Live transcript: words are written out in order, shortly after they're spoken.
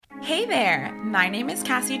Hey there, my name is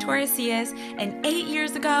Cassie Torresias, and 8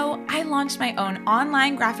 years ago, I launched my own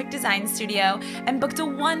online graphic design studio and booked a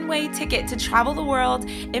one-way ticket to travel the world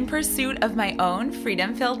in pursuit of my own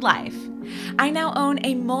freedom-filled life. I now own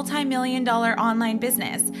a multi-million-dollar online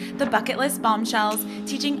business, The Bucket List Bombshells,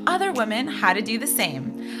 teaching other women how to do the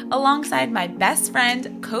same, alongside my best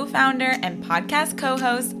friend, co-founder, and podcast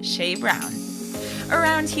co-host, Shay Brown.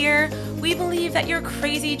 Around here, we believe that your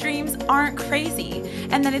crazy dreams aren't crazy,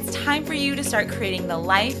 and that it's time for you to start creating the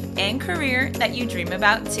life and career that you dream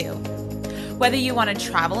about too. Whether you want to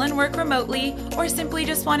travel and work remotely, or simply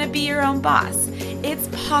just want to be your own boss, it's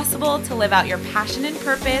possible to live out your passion and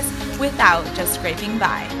purpose without just scraping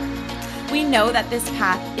by. We know that this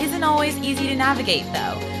path isn't always easy to navigate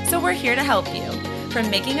though, so we're here to help you. From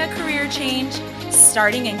making a career change,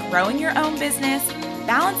 starting and growing your own business,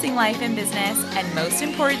 balancing life and business, and most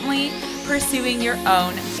importantly, pursuing your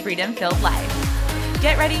own freedom-filled life.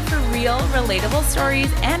 Get ready for real, relatable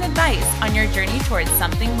stories and advice on your journey towards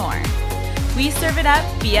something more. We serve it up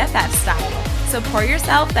BFF style, so pour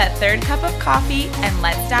yourself that third cup of coffee and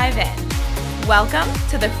let's dive in. Welcome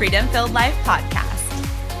to the Freedom-Filled Life Podcast.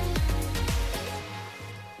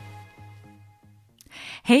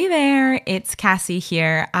 Hey there, it's Cassie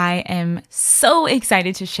here. I am so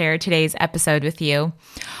excited to share today's episode with you.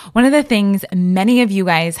 One of the things many of you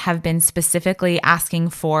guys have been specifically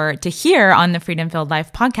asking for to hear on the Freedom Filled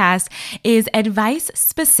Life podcast is advice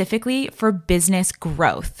specifically for business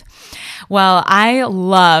growth. Well, I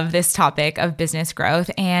love this topic of business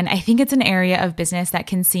growth, and I think it's an area of business that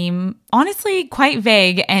can seem honestly quite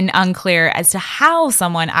vague and unclear as to how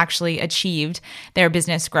someone actually achieved their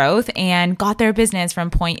business growth and got their business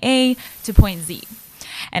from point A to point Z.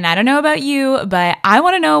 And I don't know about you, but I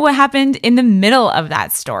want to know what happened in the middle of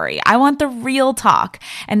that story. I want the real talk,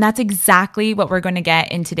 and that's exactly what we're going to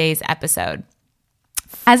get in today's episode.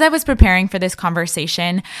 As I was preparing for this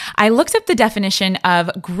conversation, I looked up the definition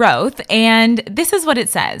of growth, and this is what it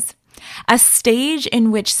says: a stage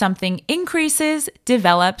in which something increases,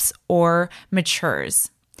 develops, or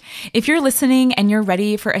matures. If you're listening and you're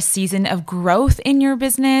ready for a season of growth in your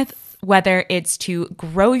business, whether it's to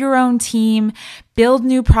grow your own team, build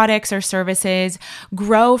new products or services,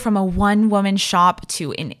 grow from a one-woman shop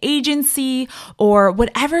to an agency, or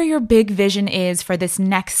whatever your big vision is for this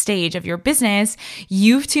next stage of your business,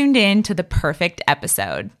 you've tuned in to the perfect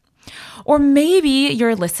episode. Or maybe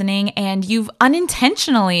you're listening and you've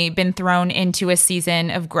unintentionally been thrown into a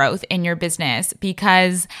season of growth in your business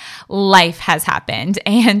because life has happened.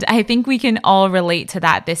 And I think we can all relate to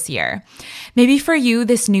that this year. Maybe for you,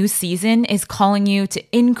 this new season is calling you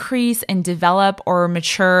to increase and develop or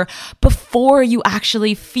mature before you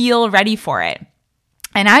actually feel ready for it.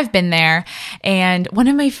 And I've been there. And one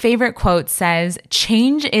of my favorite quotes says,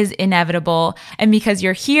 "Change is inevitable. And because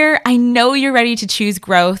you're here, I know you're ready to choose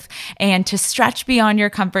growth and to stretch beyond your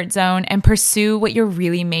comfort zone and pursue what you're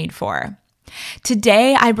really made for."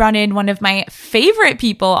 Today, I brought in one of my favorite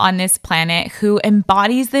people on this planet who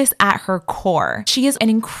embodies this at her core. She is an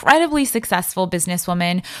incredibly successful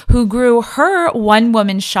businesswoman who grew her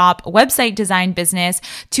one-woman shop website design business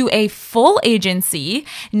to a full agency,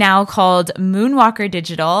 now called Moonwalker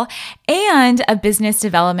Digital, and a business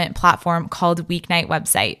development platform called Weeknight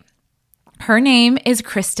Website. Her name is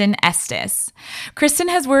Kristen Estes. Kristen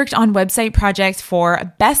has worked on website projects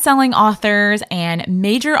for best-selling authors and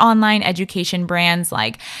major online education brands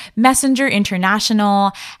like Messenger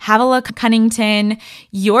International, Havilah Cunnington,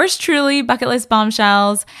 yours truly, Bucket List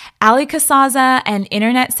Bombshells, Ali Kasaza, and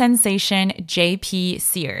internet sensation JP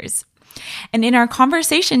Sears. And in our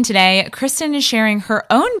conversation today, Kristen is sharing her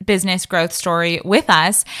own business growth story with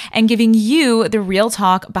us and giving you the real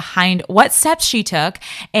talk behind what steps she took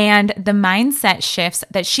and the mindset shifts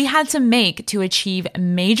that she had to make to achieve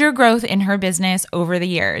major growth in her business over the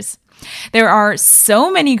years. There are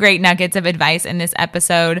so many great nuggets of advice in this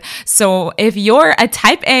episode. So if you're a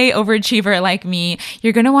type A overachiever like me,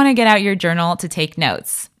 you're going to want to get out your journal to take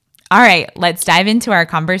notes. All right, let's dive into our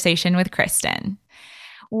conversation with Kristen.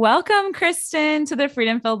 Welcome, Kristen, to the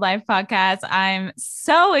Freedom Filled Life podcast. I'm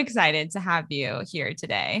so excited to have you here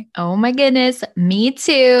today. Oh my goodness, me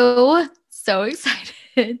too. So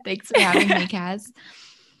excited. Thanks for having me, Kaz.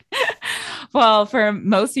 Well, for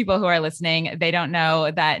most people who are listening, they don't know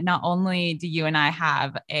that not only do you and I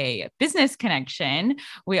have a business connection,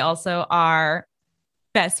 we also are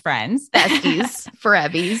best friends. Besties,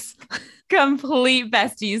 forevies. Complete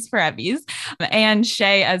besties forevies. And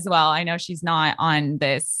Shay as well. I know she's not on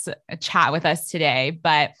this chat with us today,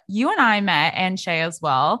 but you and I met, and Shay as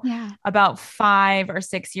well, about 5 or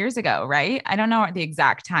 6 years ago, right? I don't know the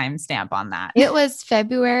exact time stamp on that. It was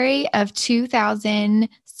February of 2016.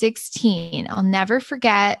 16. I'll never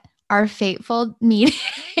forget our fateful meeting.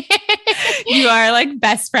 You are like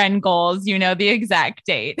best friend goals. You know the exact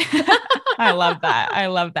date. I love that. I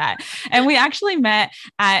love that. And we actually met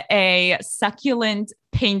at a succulent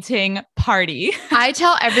painting party. I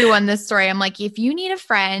tell everyone this story. I'm like, if you need a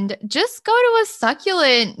friend, just go to a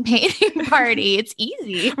succulent painting party. It's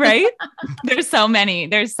easy. Right? There's so many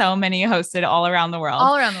hosted all around the world.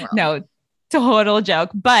 All around the world. No, total joke,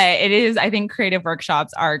 but it is, I think creative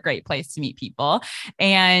workshops are a great place to meet people.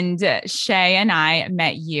 And Shay and I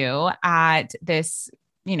met you at this,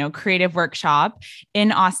 creative workshop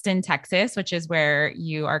in Austin, Texas, which is where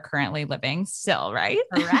you are currently living still, right?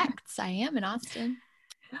 Correct. I am in Austin.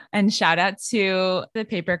 And shout out to the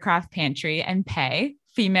Papercraft Pantry and Pay,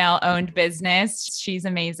 female-owned business. She's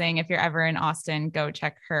amazing. If you're ever in Austin, go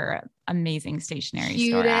check her amazing stationery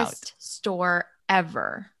store out. Cutest store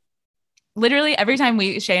ever. Literally every time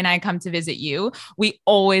Shay and I come to visit you, we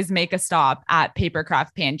always make a stop at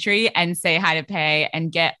Papercraft Pantry and say hi to Pay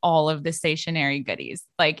and get all of the stationery goodies.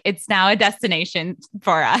 Like it's now a destination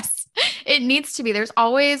for us. It needs to be. There's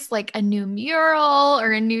always like a new mural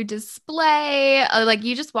or a new display. Like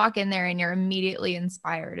you just walk in there and you're immediately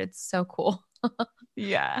inspired. It's so cool.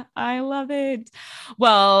 Yeah, I love it.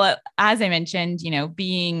 Well, as I mentioned,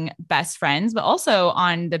 being best friends, but also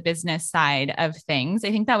on the business side of things,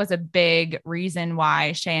 I think that was a big reason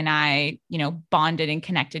why Shay and I, bonded and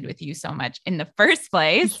connected with you so much in the first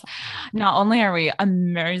place. Not only are we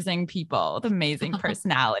amazing people with amazing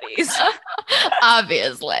personalities,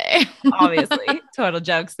 obviously, total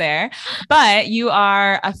jokes there, but you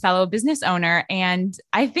are a fellow business owner. And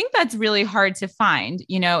I think that's really hard to find,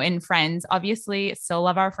 in friends. Obviously, still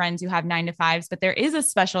love our friends who have 9-to-5s, but there is a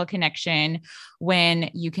special connection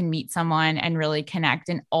when you can meet someone and really connect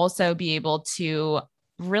and also be able to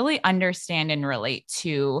really understand and relate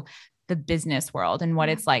to the business world and what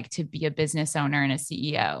it's like to be a business owner and a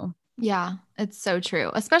CEO. Yeah, it's so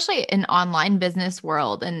true, especially in online business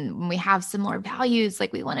world. And when we have similar values,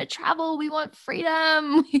 like we want to travel, we want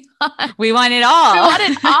freedom. We want it all. We want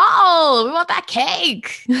it all. We want that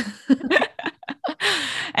cake.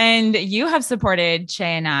 And you have supported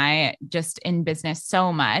Shay and I just in business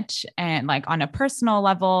so much, and like on a personal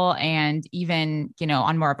level and even,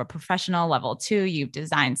 on more of a professional level too. You've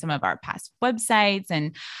designed some of our past websites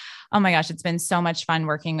and oh my gosh, it's been so much fun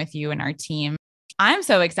working with you and our team. I'm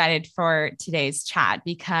so excited for today's chat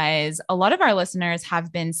because a lot of our listeners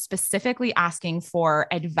have been specifically asking for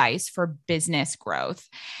advice for business growth.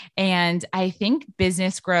 And I think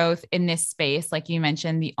business growth in this space, like you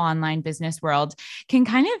mentioned, the online business world can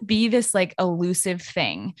kind of be this like elusive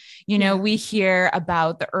thing. We hear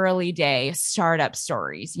about the early day startup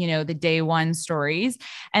stories, the day one stories.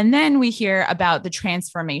 And then we hear about the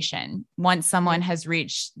transformation once someone has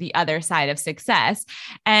reached the other side of success.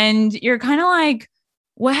 And you're kind of like,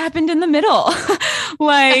 what happened in the middle?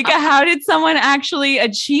 Like, how did someone actually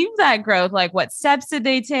achieve that growth? Like, what steps did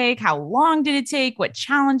they take? How long did it take? What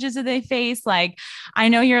challenges did they face? Like, I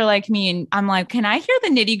know you're like me and I'm like, can I hear the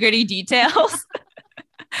nitty gritty details?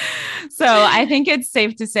 So I think it's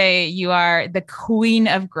safe to say you are the queen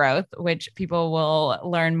of growth, which people will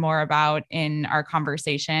learn more about in our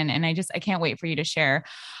conversation. And I can't wait for you to share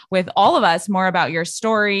with all of us more about your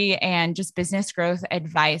story and just business growth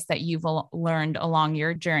advice that you've learned along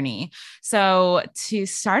your journey. So to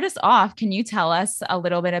start us off, can you tell us a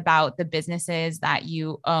little bit about the businesses that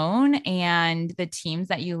you own and the teams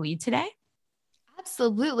that you lead today?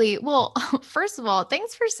 Absolutely. Well, first of all,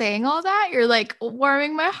 thanks for saying all that. You're like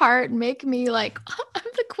warming my heart and making me like, I'm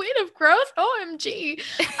the queen of growth. OMG.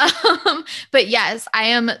 But yes, I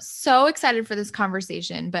am so excited for this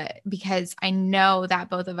conversation, but because I know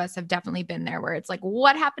that both of us have definitely been there where it's like,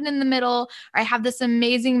 what happened in the middle? Or I have this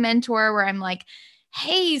amazing mentor where I'm like,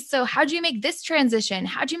 hey, so how'd you make this transition?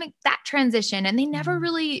 How'd you make that transition? And they never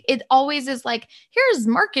really, it always is like, here's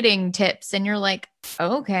marketing tips. And you're like,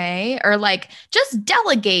 okay. Or like, just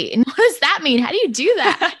delegate. And what does that mean? How do you do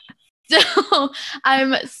that? So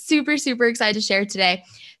I'm super, super excited to share today.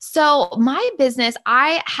 So my business,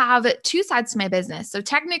 I have two sides to my business. So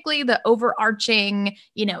technically the overarching,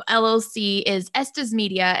 LLC is Estes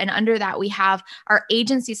Media. And under that, we have our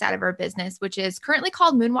agency side of our business, which is currently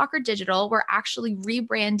called Moonwalker Digital. We're actually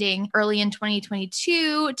rebranding early in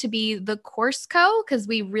 2022 to be the Course Co. because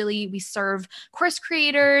we serve course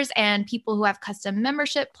creators and people who have custom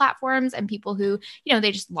membership platforms and people who,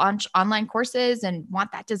 they just launch online courses and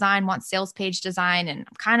want that design, want sales page design. And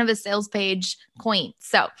I'm kind of a sales page queen.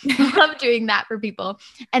 So love doing that for people.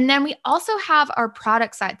 And then we also have our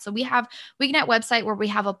product side. So we have WeGNet website where we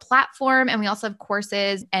have a platform, and we also have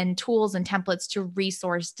courses and tools and templates to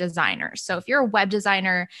resource designers. So if you're a web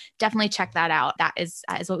designer, definitely check that out. That is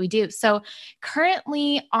what we do. So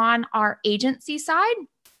currently on our agency side,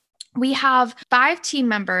 we have 5 team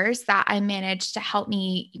members that I manage to help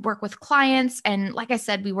me work with clients. And like I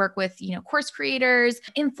said, we work with, course creators,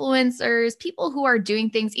 influencers, people who are doing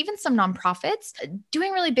things, even some nonprofits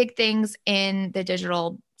doing really big things in the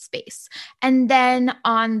digital space. And then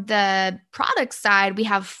on the product side, we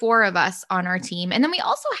have 4 of us on our team. And then we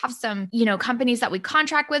also have some, companies that we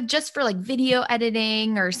contract with just for like video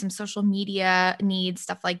editing or some social media needs,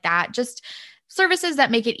 stuff like that. Just services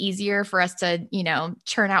that make it easier for us to,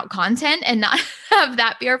 churn out content and not have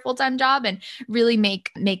that be our full-time job, and really make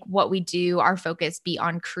what we do, our focus, be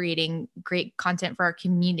on creating great content for our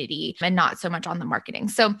community and not so much on the marketing.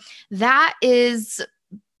 So that is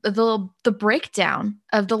the breakdown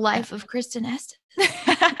of the life of Kristen Estes.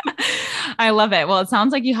 I love it. Well, it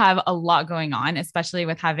sounds like you have a lot going on, especially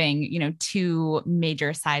with having, 2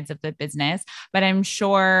 major sides of the business, but I'm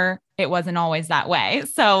sure it wasn't always that way.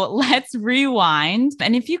 So let's rewind.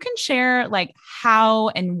 And if you can share like how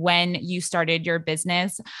and when you started your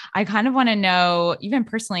business, I kind of want to know, even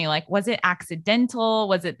personally, like, was it accidental?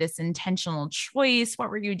 Was it this intentional choice? What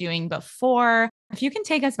were you doing before? If you can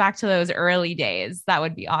take us back to those early days, that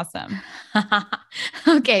would be awesome.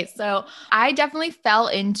 Okay. So I definitely fell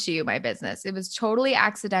into my business. It was totally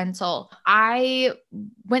accidental. I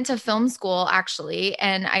went to film school actually,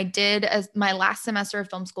 and I did my last semester of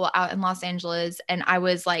film school out in Los Angeles. And I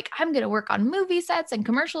was like, I'm going to work on movie sets and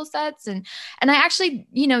commercial sets. And I actually,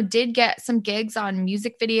 did get some gigs on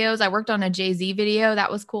music videos. I worked on a Jay-Z video.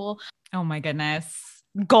 That was cool. Oh my goodness.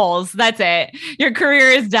 Goals. That's it. Your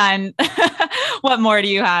career is done. What more do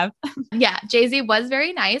you have? Yeah. Jay-Z was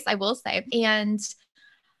very nice, I will say. And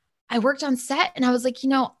I worked on set, and I was like,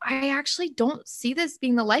 I actually don't see this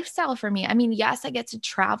being the lifestyle for me. I mean, yes, I get to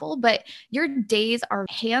travel, but your days are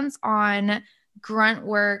hands-on grunt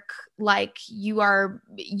work. Like you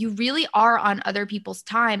really are on other people's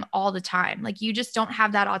time all the time. Like you just don't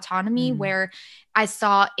have that autonomy where I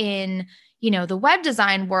saw in, the web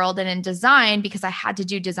design world and in design, because I had to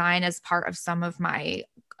do design as part of some of my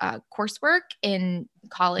coursework in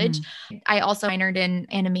college. I also minored in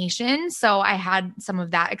animation. So I had some of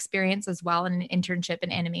that experience as well in an internship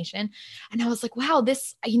in animation. And I was like, wow,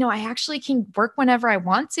 this, I actually can work whenever I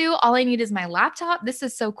want to. All I need is my laptop. This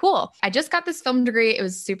is so cool. I just got this film degree. It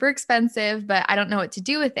was super expensive, but I don't know what to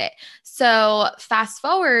do with it. So fast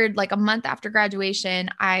forward, like a month after graduation,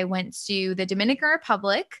 I went to the Dominican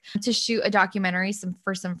Republic to shoot a documentary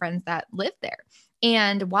for some friends that lived there.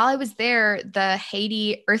 And while I was there, the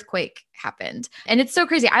Haiti earthquake happened. And it's so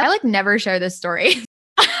crazy. I never share this story.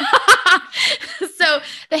 So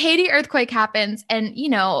the Haiti earthquake happens, and,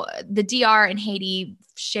 the DR and Haiti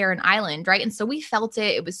share an island, right? And so we felt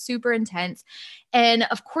it. It was super intense. And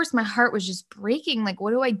of course, my heart was just breaking. Like,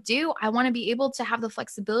 what do I do? I want to be able to have the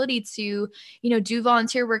flexibility to, do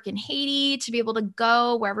volunteer work in Haiti, to be able to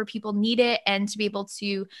go wherever people need it, and to be able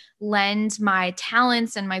to lend my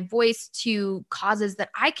talents and my voice to causes that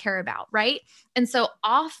I care about, right? And so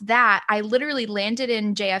off that, I literally landed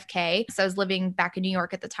in JFK. So I was living back in New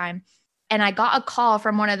York at the time. And I got a call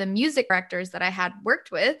from one of the music directors that I had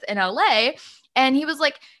worked with in LA. And he was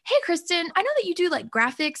like, hey, Kristen, I know that you do like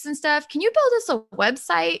graphics and stuff. Can you build us a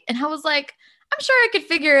website? And I was like, I'm sure I could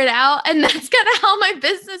figure it out. And that's kind of how my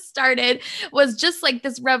business started, was just like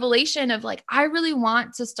this revelation of like, I really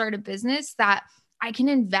want to start a business that I can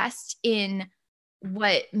invest in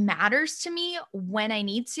what matters to me when I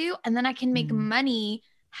need to. And then I can make money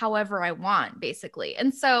however I want, basically.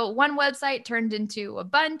 And so one website turned into a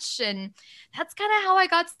bunch, and that's kind of how I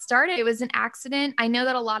got started. It was an accident. I know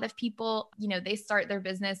that a lot of people, they start their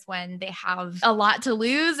business when they have a lot to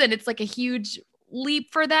lose, and it's like a huge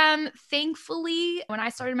leap for them. Thankfully, when I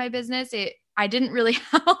started my business, I didn't really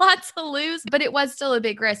have a lot to lose, but it was still a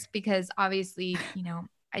big risk because obviously,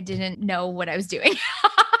 I didn't know what I was doing.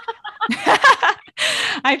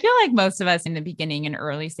 I feel like most of us in the beginning and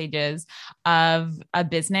early stages of a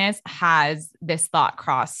business has this thought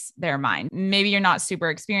cross their mind. Maybe you're not super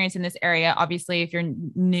experienced in this area. Obviously, if you're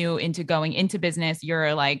new into going into business,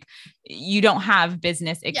 you're like, you don't have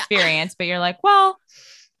business experience, but you're like, well,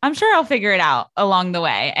 I'm sure I'll figure it out along the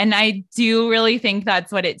way. And I do really think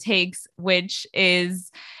that's what it takes, which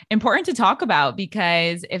is important to talk about,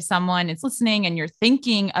 because if someone is listening and you're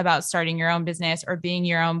thinking about starting your own business or being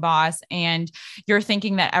your own boss, and you're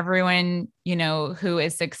thinking that everyone, who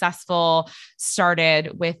is successful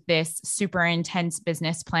started with this super intense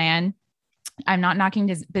business plan, I'm not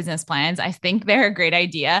knocking business plans. I think they're a great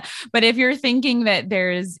idea. But if you're thinking that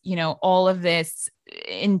there's, all of this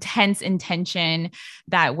intense intention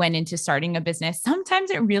that went into starting a business,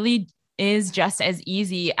 sometimes it really is just as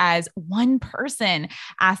easy as one person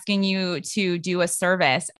asking you to do a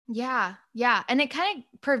service. Yeah. Yeah. And it kind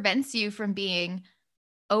of prevents you from being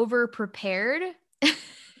over prepared.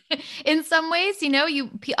 In some ways,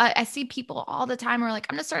 I see people all the time who are like,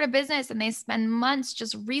 I'm going to start a business, and they spend months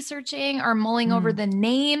just researching or mulling over the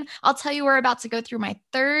name. I'll tell you, we're about to go through my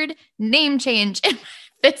third name change in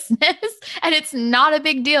my business, and it's not a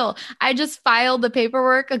big deal. I just filed the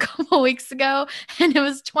paperwork a couple weeks ago, and it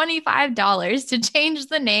was $25 to change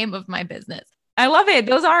the name of my business. I love it.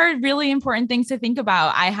 Those are really important things to think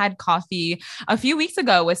about. I had coffee a few weeks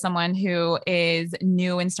ago with someone who is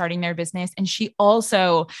new in starting their business, and she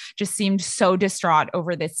also just seemed so distraught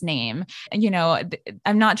over this name. And,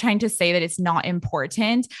 I'm not trying to say that it's not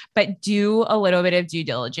important, but do a little bit of due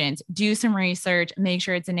diligence, do some research, make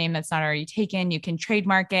sure it's a name that's not already taken. You can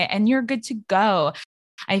trademark it and you're good to go.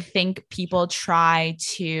 I think people try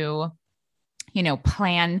to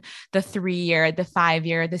plan the 3-year, the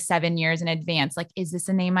 5-year, the 7 years in advance. Like, is this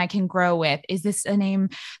a name I can grow with? Is this a name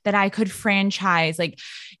that I could franchise? Like,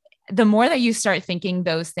 the more that you start thinking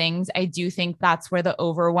those things, I do think that's where the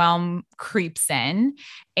overwhelm creeps in.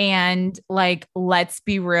 And like, let's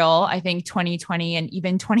be real. I think 2020 and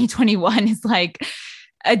even 2021 is like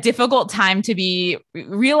a difficult time to be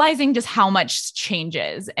realizing just how much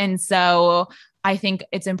changes. And so I think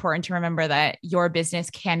it's important to remember that your business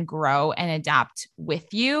can grow and adapt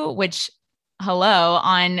with you, which, hello,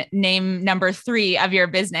 on name number 3 of your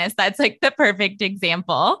business, that's like the perfect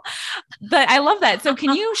example. But I love that. So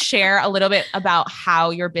can you share a little bit about how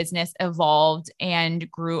your business evolved and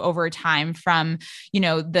grew over time from,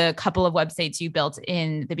 the couple of websites you built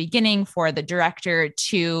in the beginning for the director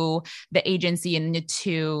to the agency and the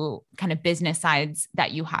 2 kind of business sides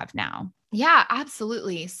that you have now? Yeah,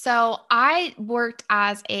 absolutely. So I worked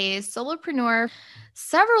as a solopreneur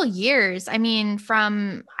several years. I mean,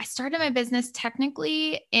 I started my business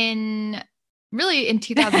technically in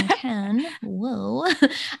 2010. Whoa.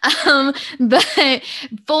 But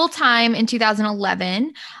full time in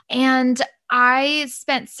 2011. And I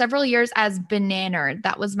spent several years as Bananerd.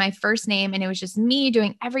 That was my first name. And it was just me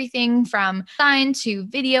doing everything from design to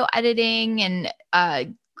video editing and,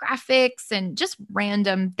 graphics and just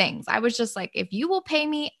random things. I was just like, if you will pay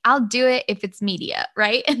me, I'll do it if it's media.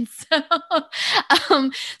 Right. And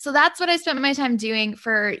so that's what I spent my time doing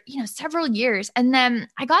for, several years. And then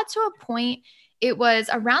I got to a point, it was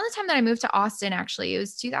around the time that I moved to Austin, actually, it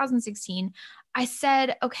was 2016. I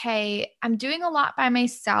said, okay, I'm doing a lot by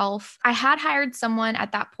myself. I had hired someone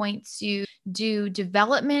at that point to do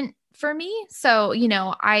development for me. So,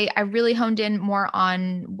 I really honed in more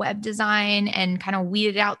on web design and kind of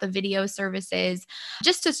weeded out the video services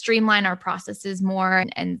just to streamline our processes more.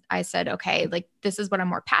 And I said, okay, like, this is what I'm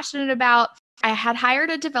more passionate about. I had hired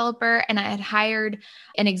a developer and I had hired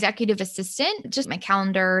an executive assistant, just my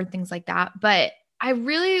calendar, things like that. But I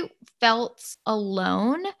really felt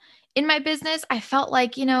alone in my business. I felt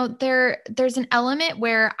like, there's an element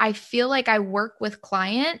where I feel like I work with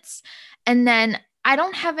clients and then I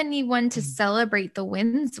don't have anyone to celebrate the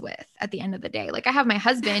wins with at the end of the day. Like, I have my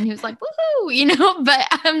husband who's like, woohoo, but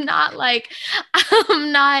I'm not,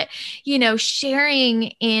 sharing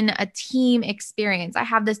in a team experience. I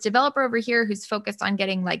have this developer over here who's focused on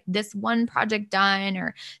getting like this one project done,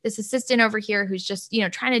 or this assistant over here who's just,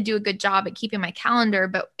 trying to do a good job at keeping my calendar,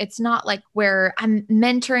 but it's not like where I'm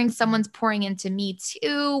mentoring, someone's pouring into me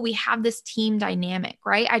too. We have this team dynamic,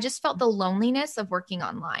 right? I just felt the loneliness of working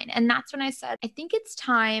online. And that's when I said, I think it's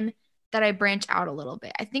time that I branch out a little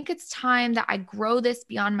bit. I think it's time that I grow this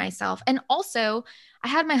beyond myself. And also, I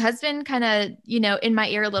had my husband kind of, in my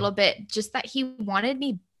ear a little bit, just that he wanted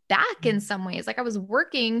me back in some ways. Like, I was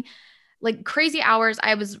working like crazy hours.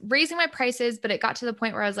 I was raising my prices, but it got to the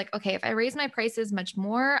point where I was like, okay, if I raise my prices much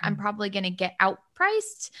more, I'm probably going to get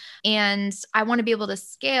outpriced. And I want to be able to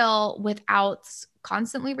scale without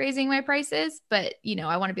constantly raising my prices, but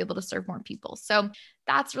I want to be able to serve more people. So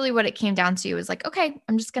that's really what it came down to. It was like, okay,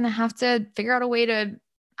 I'm just going to have to figure out a way to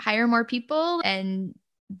hire more people. And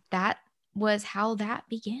that was how that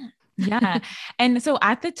began. Yeah. And so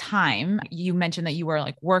at the time, you mentioned that you were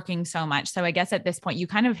like working so much. So I guess at this point, you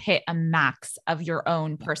kind of hit a max of your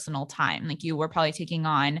own personal time. Like, you were probably taking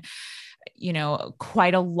on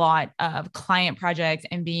quite a lot of client projects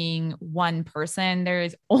and being one person,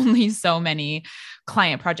 there's only so many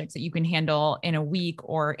client projects that you can handle in a week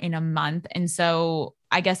or in a month. And so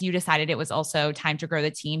I guess you decided it was also time to grow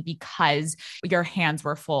the team because your hands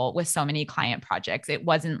were full with so many client projects. It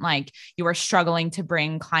wasn't like you were struggling to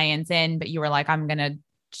bring clients in, but you were like, I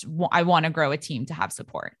want to grow a team to have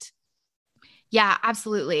support. Yeah,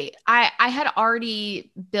 absolutely. I had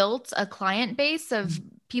already built a client base of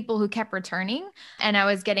people who kept returning, and I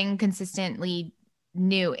was getting consistently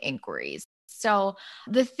new inquiries. So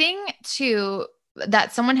the thing too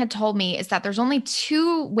that someone had told me is that there's only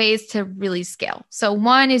two ways to really scale. So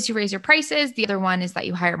one is you raise your prices. The other one is that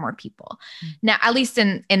you hire more people. Now, at least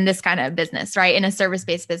in this kind of business, right? In a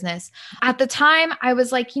service-based business. At the time, I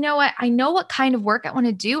was like, you know what? I know what kind of work I want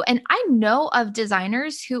to do. And I know of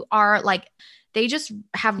designers who are like, they just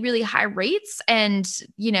have really high rates and,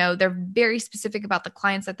 they're very specific about the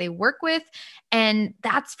clients that they work with. And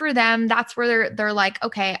that's for them. That's where they're like,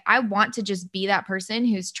 okay, I want to just be that person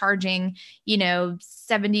who's charging,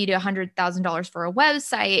 $70,000 to $100,000 for a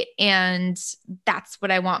website. And that's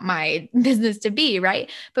what I want my business to be. Right.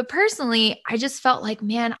 But personally, I just felt like,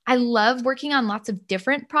 man, I love working on lots of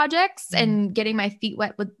different projects and getting my feet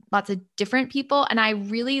wet with lots of different people. And I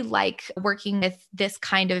really like working with this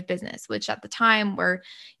kind of business, which at the time were,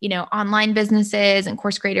 online businesses and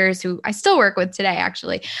course creators who I still work with today,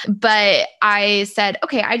 actually. But I said,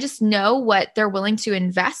 okay, I just know what they're willing to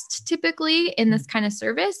invest typically in this kind of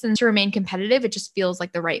service, and to remain competitive, it just feels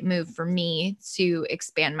like the right move for me to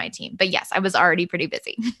expand my team. But yes, I was already pretty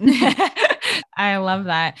busy. I love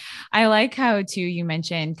that. I like how too, you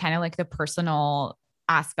mentioned kind of like the personal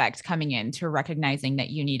aspect coming into recognizing that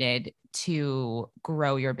you needed to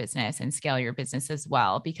grow your business and scale your business as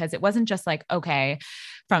well, because it wasn't just like, okay,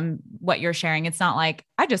 from what you're sharing, it's not like,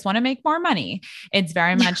 I just want to make more money. It's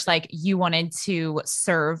very much like you wanted to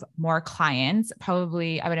serve more clients,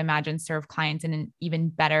 probably, I would imagine, serve clients in an even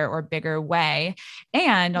better or bigger way.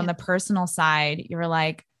 And on the personal side, you're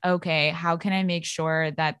like, okay, how can I make sure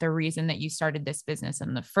that the reason that you started this business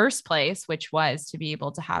in the first place, which was to be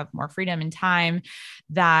able to have more freedom and time,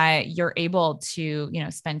 that you're able to,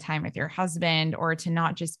 spend time with your husband, or to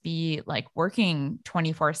not just be like working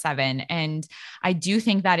 24/7. And I do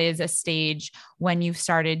think that is a stage when you've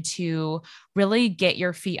started to really get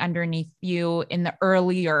your feet underneath you in the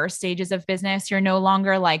earlier stages of business. You're no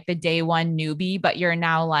longer like the day one newbie, but you're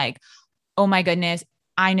now like, oh my goodness,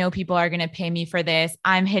 I know people are going to pay me for this.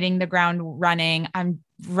 I'm hitting the ground running. I'm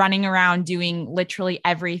running around doing literally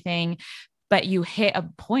everything. But you hit a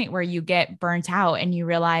point where you get burnt out and you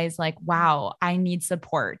realize like, wow, I need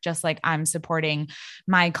support. Just like I'm supporting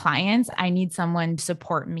my clients, I need someone to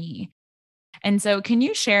support me. And so can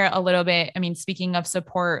you share a little bit? I mean, speaking of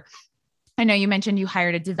support, I know you mentioned you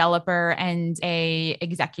hired a developer and a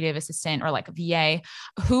executive assistant, or like a VA.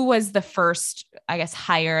 Who was the first, I guess,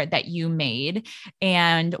 hire that you made?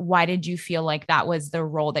 And why did you feel like that was the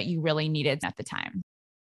role that you really needed at the time?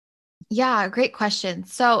 Yeah, great question.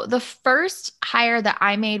 So the first hire that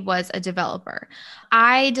I made was a developer.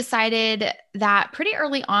 I decided that pretty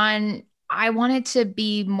early on, I wanted to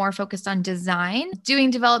be more focused on design.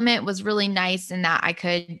 Doing development was really nice in that I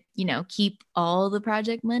could, keep all the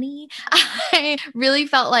project money. I really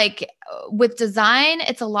felt like with design,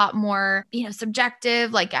 it's a lot more,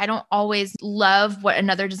 subjective. Like I don't always love what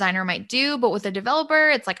another designer might do, but with a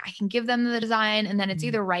developer, it's like I can give them the design and then it's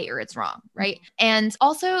either right or it's wrong. Right. And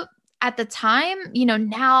also, at the time,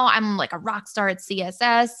 now I'm like a rock star at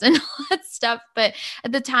CSS and all that stuff. But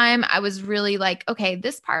at the time, I was really like, okay,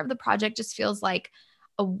 this part of the project just feels like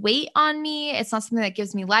a weight on me. It's not something that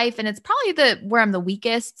gives me life. And it's probably where I'm the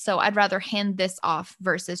weakest. So I'd rather hand this off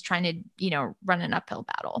versus trying to, run an uphill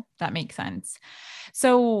battle. That makes sense.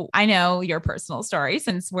 So I know your personal story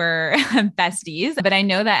since we're besties, but I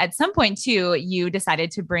know that at some point too, you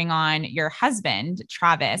decided to bring on your husband,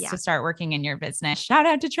 Travis, to start working in your business. Shout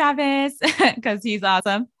out to Travis because he's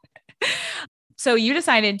awesome. So you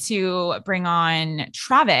decided to bring on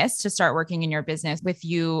Travis to start working in your business with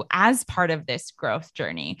you as part of this growth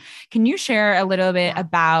journey. Can you share a little bit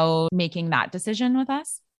about making that decision with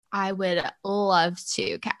us? I would love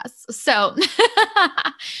to, Cass. So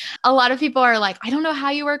a lot of people are like, I don't know how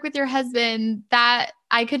you work with your husband. That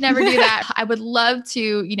I could never do that. I would love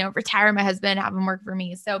to, retire my husband, have him work for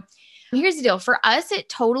me. So here's the deal. For us, it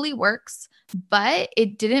totally works, but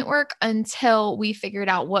it didn't work until we figured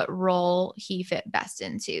out what role he fit best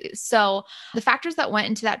into. So the factors that went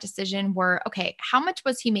into that decision were, okay, how much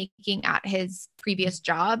was he making at his previous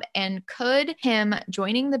job? And could him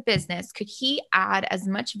joining the business, could he add as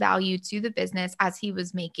much value to the business as he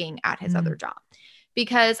was making at his other job?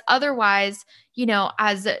 because otherwise,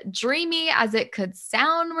 as dreamy as it could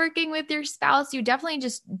sound working with your spouse, you definitely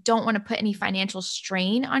just don't want to put any financial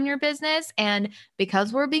strain on your business. And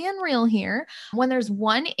because we're being real here, when there's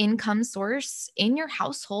one income source in your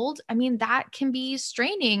household, I mean, that can be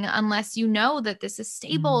straining unless you know that this is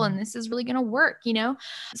stable and this is really going to work,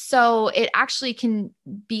 So it actually can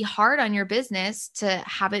be hard on your business to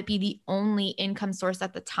have it be the only income source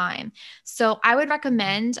at the time. So I would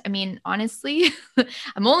recommend, I mean, honestly,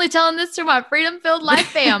 I'm only telling this to my Freedom Filled Life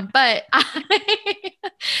fam, but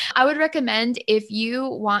I would recommend, if you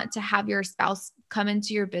want to have your spouse come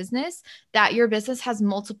into your business, that your business has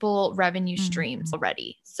multiple revenue streams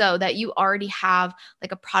already, so that you already have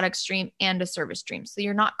like a product stream and a service stream. So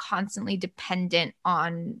you're not constantly dependent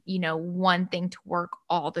on, one thing to work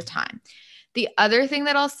all the time. The other thing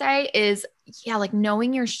that I'll say is, like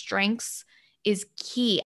knowing your strengths is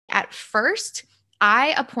key. At first,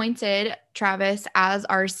 I appointed Travis as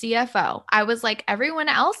our CFO. I was like everyone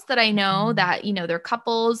else that I know that, they're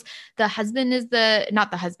couples. The husband is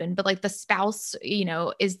not the husband, but like the spouse,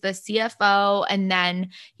 is the CFO. And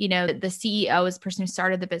then, the CEO is the person who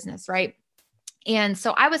started the business, right? And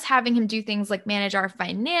so I was having him do things like manage our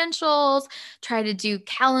financials, try to do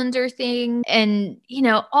calendar things, and,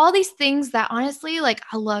 all these things that honestly, like,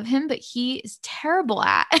 I love him, but he is terrible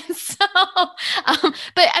at. And so,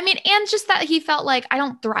 but I mean, and just that he felt like I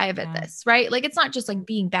don't thrive at this, right? Like, it's not just like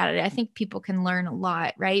being bad at it. I think people can learn a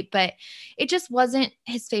lot, right? But it just wasn't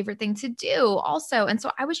his favorite thing to do also. And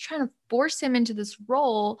so I was trying to force him into this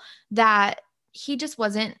role that he just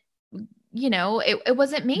wasn't, it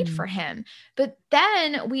wasn't made for him. But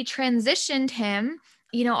then we transitioned him,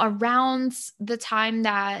 around the time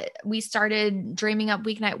that we started Dreaming Up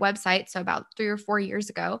Weeknight website. So about 3 or 4 years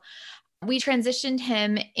ago, we transitioned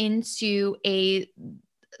him into a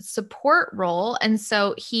support role. And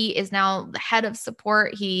so he is now the head of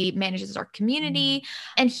support. He manages our community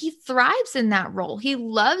and he thrives in that role. He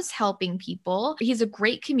loves helping people. He's a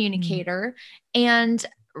great communicator. And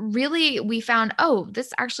really, we found,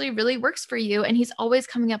 this actually really works for you. And he's always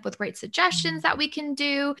coming up with great suggestions that we can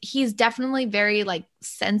do. He's definitely very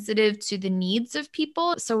sensitive to the needs of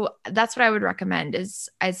people. So that's what I would recommend is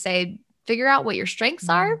I say, figure out what your strengths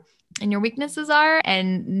are and your weaknesses are,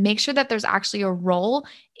 and make sure that there's actually a role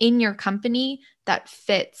in your company that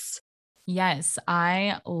fits. Yes,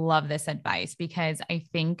 I love this advice because I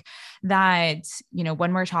think that,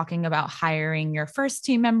 when we're talking about hiring your first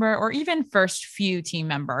team member or even first few team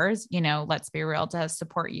members, let's be real, to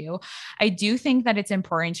support you, I do think that it's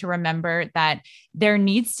important to remember that there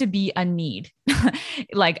needs to be a need,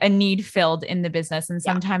 like a need filled in the business. And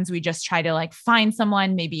sometimes we just try to find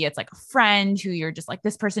someone, maybe it's like a friend who you're just like,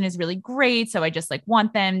 this person is really great. So I just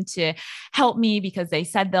want them to help me because they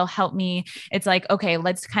said they'll help me. It's like, okay,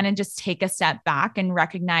 let's kind of just take a step back and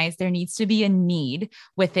recognize there needs to be a need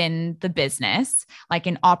within the business, like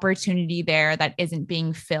an opportunity there that isn't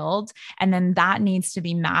being filled. And then that needs to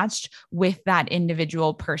be matched with that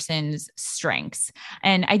individual person's strengths.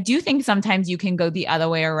 And I do think sometimes you can go the other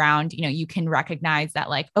way around. You can recognize that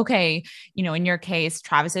okay, in your case,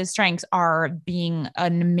 Travis's strengths are being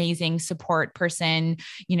an amazing support person,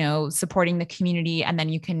 supporting the community. And then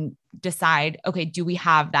you can decide, okay, do we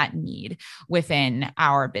have that need within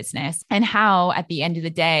our business? And how, at the end of the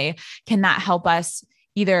day, can that help us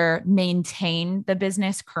either maintain the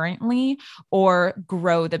business currently or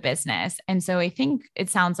grow the business? And so I think it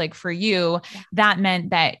sounds like for you, that meant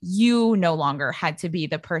that you no longer had to be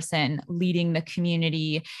the person leading the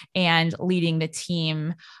community and leading the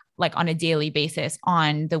team on a daily basis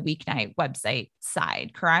on the Weeknight website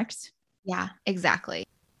side, correct? Yeah, exactly.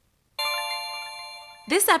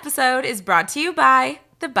 This episode is brought to you by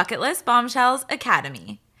the Bucket List Bombshells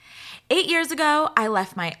Academy. 8 years ago, I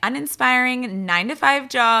left my uninspiring 9-to-5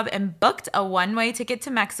 job and booked a one-way ticket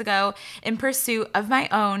to Mexico in pursuit of my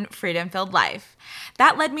own freedom-filled life.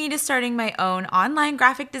 That led me to starting my own online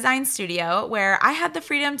graphic design studio where I had the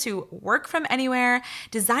freedom to work from anywhere,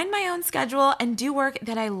 design my own schedule, and do work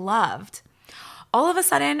that I loved. All of a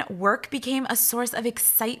sudden, work became a source of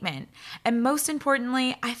excitement, and most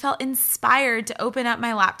importantly, I felt inspired to open up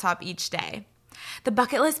my laptop each day. The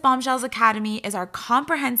Bucket List Bombshells Academy is our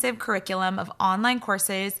comprehensive curriculum of online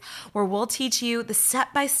courses where we'll teach you the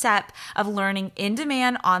step-by-step of learning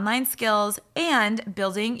in-demand online skills and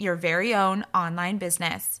building your very own online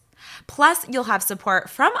business. Plus, you'll have support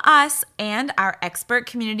from us and our expert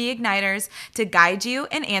community igniters to guide you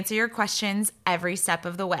and answer your questions every step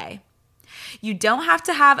of the way. You don't have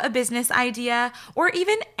to have a business idea or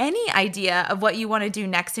even any idea of what you want to do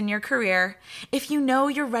next in your career. If you know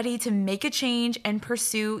you're ready to make a change and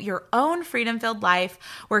pursue your own freedom-filled life,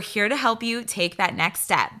 we're here to help you take that next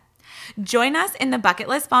step. Join us in the Bucket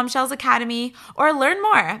List Bombshells Academy or learn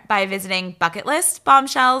more by visiting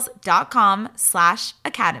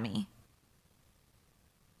bucketlistbombshells.com/academy.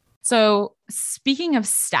 So speaking of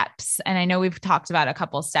steps, and I know we've talked about a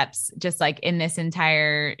couple steps just like in this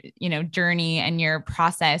entire, journey and your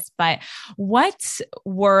process, but what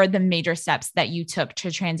were the major steps that you took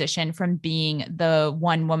to transition from being the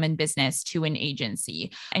one woman business to an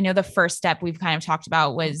agency? I know the first step we've kind of talked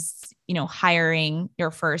about was, hiring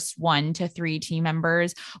your first 1 to 3 team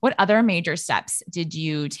members. What other major steps did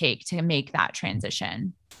you take to make that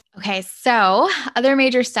transition? Okay. So other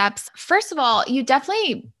major steps, first of all, you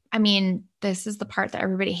definitely, this is the part that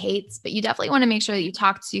everybody hates, but you definitely want to make sure that you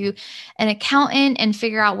talk to an accountant and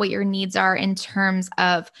figure out what your needs are in terms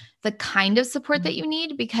of the kind of support that you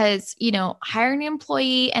need, because, hiring an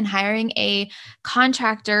employee and hiring a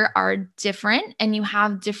contractor are different and you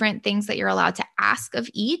have different things that you're allowed to ask of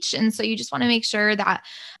each. And so you just want to make sure that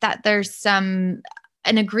there's an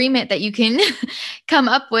agreement that you can come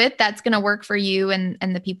up with that's going to work for you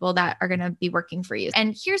and the people that are going to be working for you.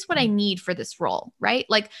 And here's what I need for this role, right?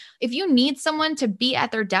 Like if you need someone to be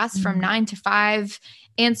at their desk from 9 to 5,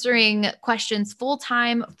 answering questions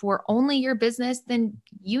full-time for only your business, then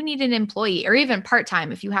you need an employee, or even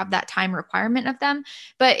part-time if you have that time requirement of them.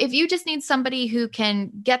 But if you just need somebody who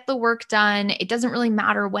can get the work done, it doesn't really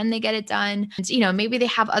matter when they get it done. And, maybe they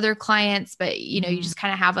have other clients, but you just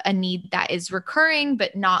kind of have a need that is recurring,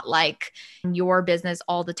 but not like your business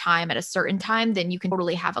all the time at a certain time, then you can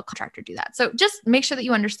totally have a contractor do that. So just make sure that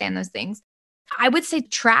you understand those things. I would say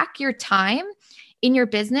track your time in your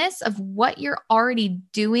business of what you're already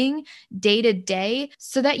doing day to day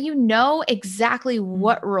so that you know exactly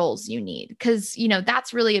what roles you need. Because,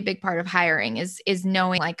 that's really a big part of hiring is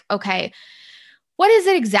knowing like, okay, what is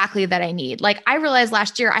it exactly that I need? Like I realized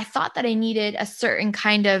last year, I thought that I needed a certain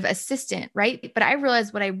kind of assistant, right? But I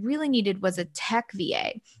realized what I really needed was a tech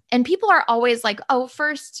VA. And people are always like, oh,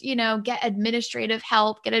 first, get administrative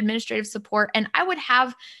help, get administrative support. And I would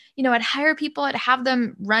have, I'd hire people, I'd have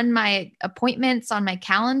them run my appointments on my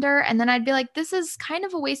calendar. And then I'd be like, this is kind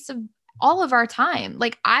of a waste of all of our time.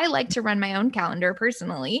 Like I like to run my own calendar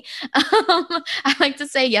personally. I like to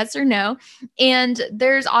say yes or no. And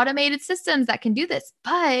there's automated systems that can do this,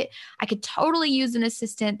 but I could totally use an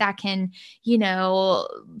assistant that can,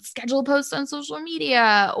 schedule posts on social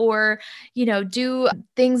media or, do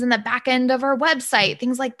things in the back end of our website,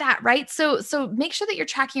 things like that. Right. So make sure that you're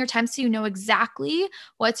tracking your time so you know exactly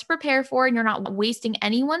what to prepare for and you're not wasting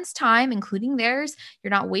anyone's time, including theirs.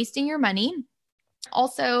 You're not wasting your money.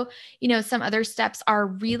 Also, some other steps are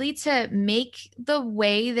really to make the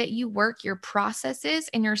way that you work, your processes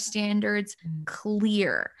and your standards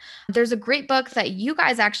clear. There's a great book that you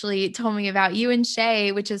guys actually told me about, you and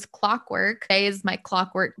Shay, which is Clockwork. Shay is my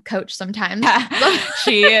clockwork coach sometimes.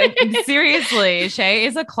 Seriously, Shay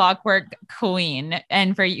is a clockwork queen.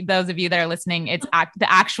 And for those of you that are listening,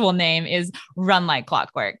 the actual name is Run Like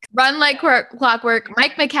Clockwork. Run Like Clockwork.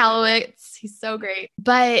 Mike Michalowicz. He's so great.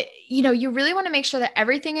 But, you really want to make sure that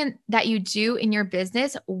everything that you do in your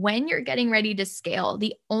business, when you're getting ready to scale,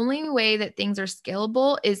 the only way that things are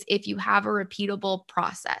scalable is if you have a repeatable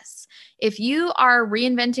process. If you are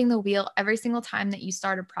reinventing the wheel every single time that you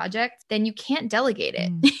start a project, then you can't delegate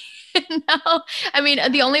it. No,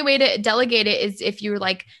 the only way to delegate it is if you're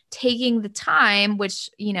like taking the time, which,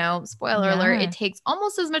 spoiler alert, it takes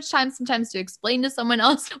almost as much time sometimes to explain to someone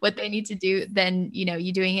else what they need to do than,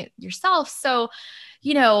 you doing it yourself. So,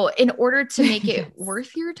 in order to make it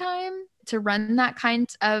worth your time to run that kind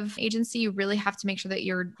of agency, you really have to make sure that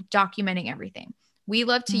you're documenting everything. We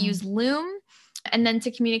love to use Loom. And then to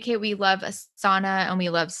communicate, we love Asana and we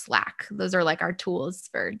love Slack. Those are like our tools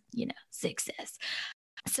for, success.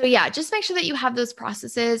 So yeah, just make sure that you have those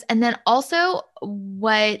processes. And then also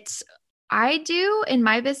what I do in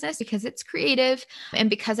my business, because it's creative and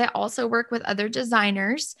because I also work with other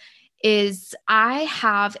designers, is I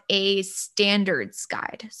have a standards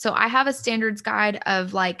guide. So I have a standards guide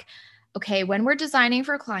of like, okay, when we're designing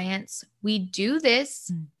for clients, we do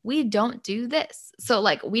this, we don't do this. So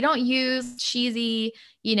like, we don't use cheesy,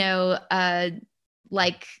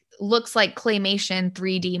 like looks like claymation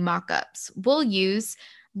 3D mockups. We'll use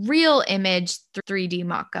real image 3D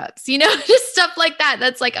mockups, just stuff like that.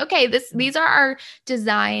 That's like, okay, these are our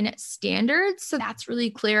design standards. So that's really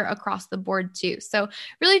clear across the board too. So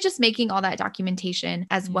really just making all that documentation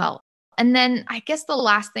as well. And then I guess the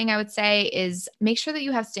last thing I would say is make sure that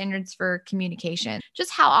you have standards for communication,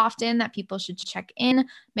 just how often that people should check in,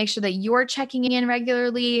 make sure that you're checking in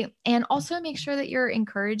regularly, and also make sure that you're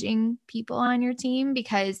encouraging people on your team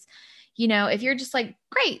because, if you're just like,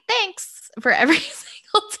 great, thanks for every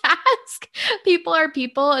single task, people are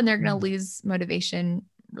people and they're going to lose motivation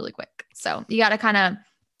really quick. So you got to kind of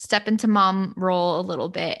step into mom role a little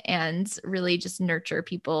bit and really just nurture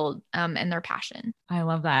people and their passion. I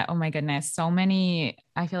love that. Oh my goodness.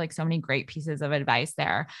 I feel like so many great pieces of advice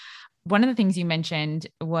there. One of the things you mentioned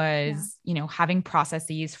was, having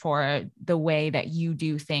processes for the way that you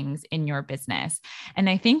do things in your business. And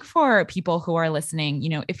I think for people who are listening,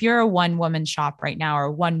 if you're a one woman shop right now or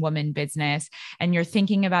a one woman business and you're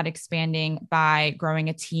thinking about expanding by growing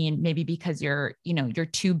a team, maybe because you're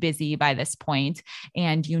too busy by this point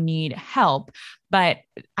and you need help. But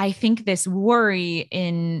I think this worry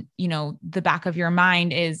in, the back of your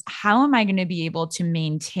mind is, how am I going to be able to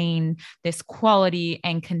maintain this quality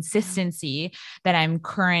and consistency that I'm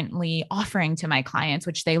currently offering to my clients,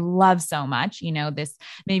 which they love so much?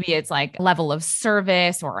 Maybe it's like level of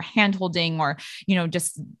service or handholding or,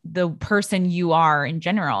 just the person you are in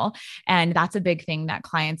general. And that's a big thing that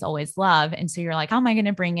clients always love. And so you're like, how am I going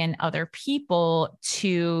to bring in other people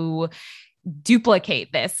to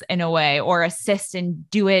duplicate this in a way or assist and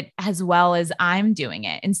do it as well as I'm doing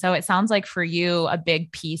it? And so it sounds like for you, a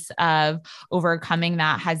big piece of overcoming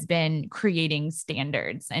that has been creating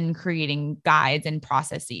standards and creating guides and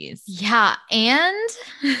processes. Yeah. And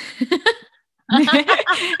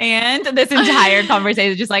and this entire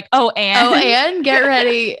conversation is just like, and get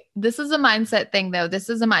ready. This is a mindset thing though. This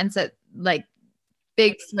is a mindset, like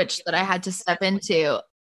big switch that I had to step into.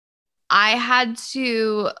 I had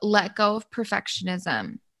to let go of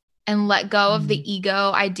perfectionism and let go of the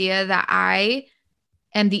ego idea that I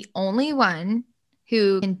am the only one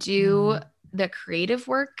who can do the creative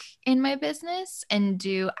work in my business and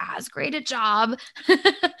do as great a job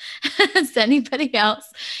as anybody else.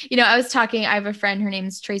 I have a friend, her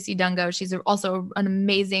name's Tracy Dungo. She's also an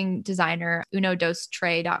amazing designer.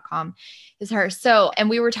 unodostray.com is her. So, and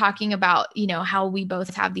we were talking about, how we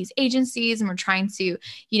both have these agencies and we're trying to,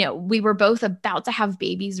 we were both about to have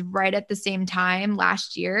babies right at the same time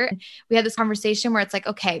last year. And we had this conversation where it's like,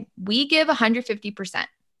 okay, we give 150%.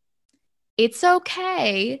 It's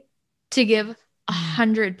okay to give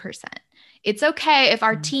 100%. It's okay if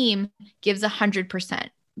our team gives 100%,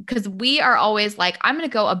 because we are always like, I'm going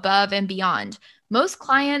to go above and beyond. Most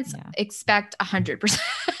clients expect 100%,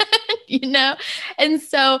 And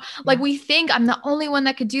so we think I'm the only one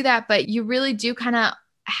that could do that, but you really do kind of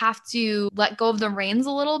have to let go of the reins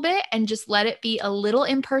a little bit and just let it be a little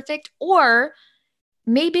imperfect, or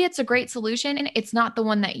maybe it's a great solution and it's not the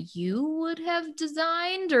one that you would have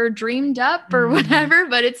designed or dreamed up or whatever,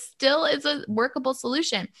 but it's a workable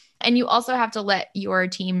solution. And you also have to let your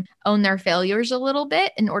team own their failures a little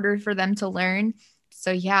bit in order for them to learn. So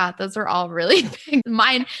yeah, those are all really big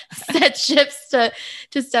mindset shifts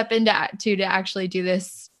to step into to actually do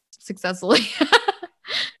this successfully.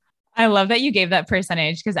 I love that you gave that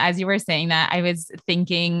percentage, because as you were saying that, I was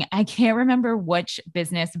thinking, I can't remember which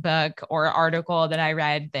business book or article that I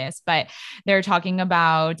read this, but they're talking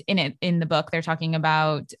about in the book, they're talking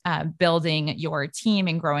about building your team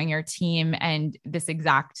and growing your team and this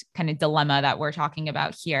exact kind of dilemma that we're talking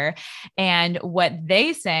about here. And what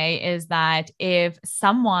they say is that if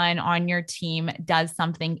someone on your team does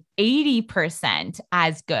something 80%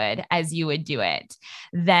 as good as you would do it,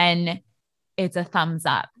 then it's a thumbs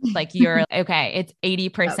up. Like you're okay, it's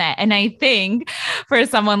 80%. And I think for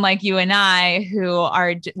someone like you and I,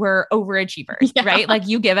 we're overachievers, right? Like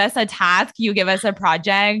you give us a task, you give us a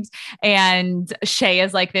project, and Shay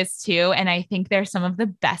is like this too. And I think there's some of the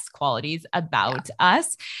best qualities about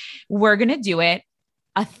us. We're going to do it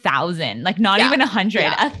 1,000, like not even 100,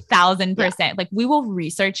 1,000%. Like we will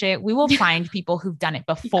research it. We will find people who've done it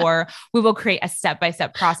before. We will create a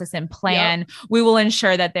step-by-step process and plan. We will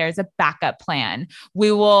ensure that there's a backup plan.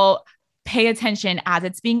 We will pay attention as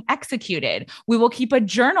it's being executed. We will keep a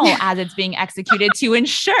journal as it's being executed to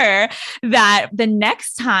ensure that the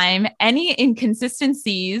next time any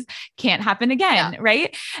inconsistencies can't happen again.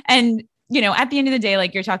 Right. And at the end of the day,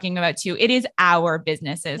 like you're talking about too, it is our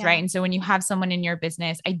businesses, right? And so when you have someone in your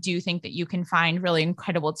business, I do think that you can find really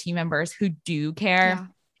incredible team members who do care. Yeah.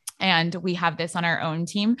 And we have this on our own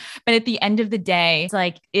team. But at the end of the day, it's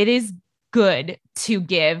like, it is good to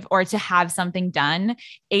give or to have something done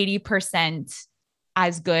 80%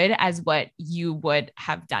 as good as what you would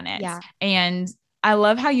have done it. Yeah. And I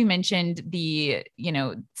love how you mentioned the,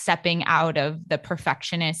 stepping out of the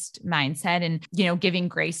perfectionist mindset and, giving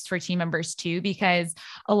grace for team members too, because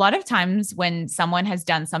a lot of times when someone has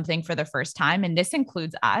done something for the first time, and this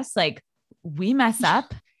includes us, like we mess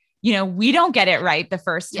up. We don't get it right the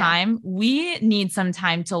first time. We need some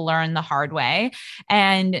time to learn the hard way.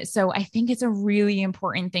 And so I think it's a really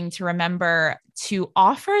important thing to remember to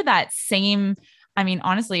offer that same, I mean,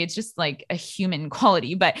 honestly, it's just like a human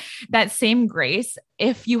quality, but that same grace,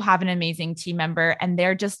 if you have an amazing team member and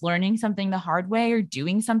they're just learning something the hard way or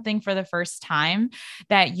doing something for the first time,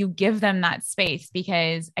 that you give them that space.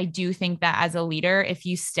 Because I do think that as a leader, if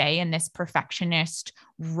you stay in this perfectionist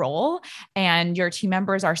role and your team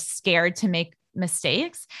members are scared to make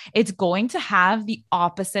mistakes, it's going to have the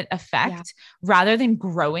opposite effect. Rather than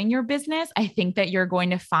growing your business, I think that you're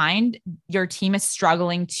going to find your team is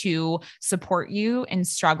struggling to support you and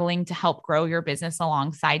struggling to help grow your business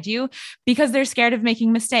alongside you because they're scared of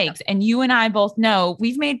making mistakes. And you and I both know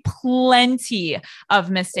we've made plenty of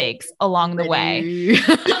mistakes along the way.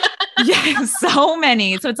 Yeah, so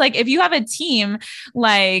many. So it's like, if you have a team,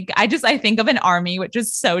 like I think of an army, which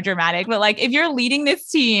is so dramatic, but like if you're leading this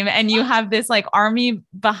team and you have this like army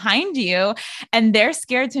behind you and they're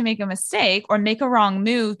scared to make a mistake or make a wrong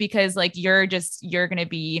move because like you're going to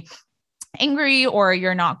be angry or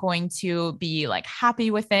you're not going to be like happy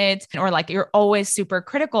with it, or like you're always super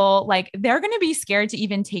critical, like they're going to be scared to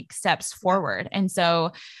even take steps forward. And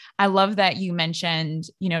so I love that you mentioned,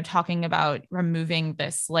 talking about removing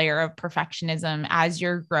this layer of perfectionism as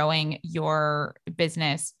you're growing your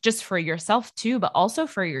business, just for yourself too, but also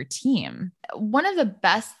for your team. One of the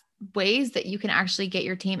best ways that you can actually get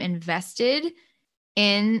your team invested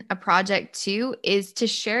in a project too is to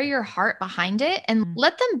share your heart behind it and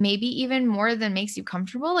let them, maybe even more than makes you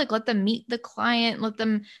comfortable, like let them meet the client, let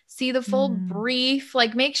them see the full brief,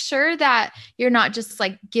 like make sure that you're not just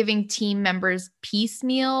like giving team members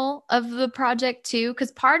piecemeal of the project too.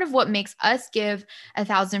 Cause part of what makes us give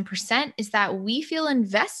 1,000% is that we feel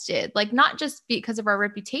invested, like not just because of our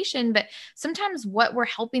reputation, but sometimes what we're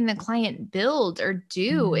helping the client build or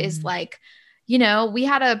do is like, we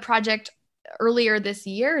had a project earlier this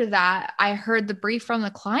year that I heard the brief from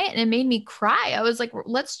the client and it made me cry. I was like,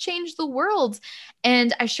 let's change the world.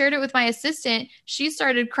 And I shared it with my assistant. She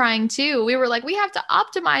started crying too. We were like, we have to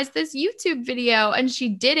optimize this YouTube video. And she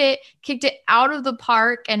did it, kicked it out of the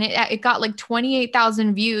park. And it got like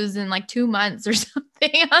 28,000 views in like 2 months or something.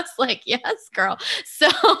 I was like, yes, girl. So,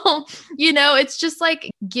 it's just like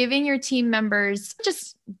giving your team members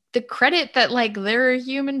just the credit that like they're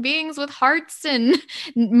human beings with hearts and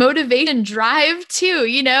motivation, drive too.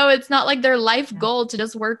 It's not like their life goal to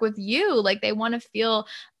just work with you. Like they want to feel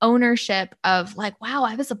ownership of like, wow,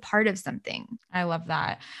 I was a part of something. I love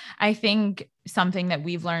that. I think something that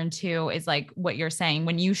we've learned too is like what you're saying,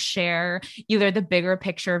 when you share either the bigger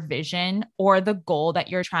picture vision or the goal that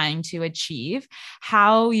you're trying to achieve,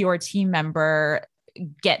 how your team member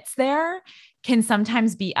gets there can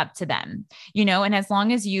sometimes be up to them, and as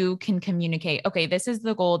long as you can communicate, okay, this is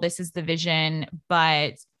the goal, this is the vision,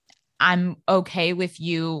 but I'm okay with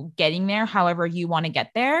you getting there however you want to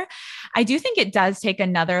get there. I do think it does take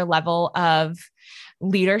another level of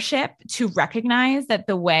leadership to recognize that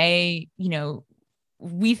the way,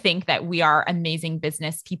 we think that we are amazing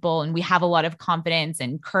business people and we have a lot of confidence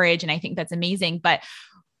and courage. And I think that's amazing. But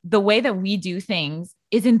the way that we do things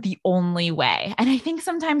isn't the only way. And I think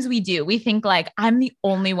sometimes we do. We think like, I'm the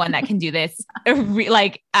only one that can do this.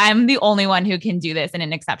 Like I'm the only one who can do this in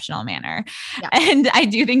an exceptional manner. Yeah. And I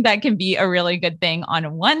do think that can be a really good thing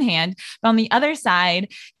on one hand, but on the other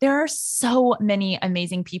side, there are so many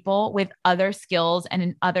amazing people with other skills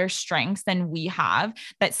and other strengths than we have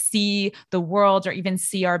that see the world or even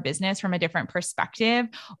see our business from a different perspective,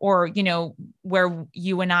 or, where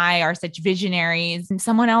you and I are such visionaries and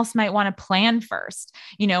someone else might want to plan first,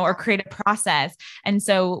 or create a process. And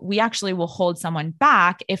so we actually will hold someone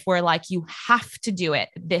back if we're like, you have to do it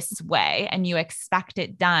this way and you expect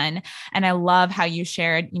it done. And I love how you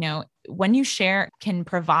shared, when you share, can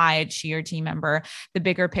provide to your team member the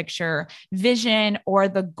bigger picture vision or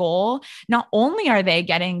the goal, not only are they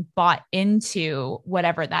getting bought into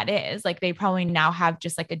whatever that is, like they probably now have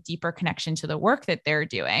just like a deeper connection to the work that they're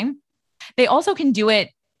doing. They also can do it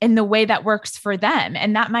in the way that works for them.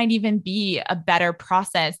 And that might even be a better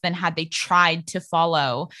process than had they tried to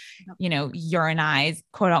follow, your and I's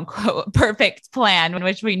quote unquote perfect plan,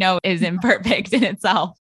 which we know is imperfect in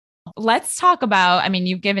itself. Let's talk about,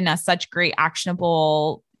 you've given us such great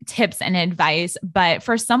actionable tips and advice, but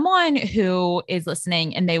for someone who is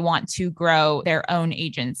listening and they want to grow their own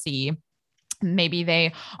agency, Maybe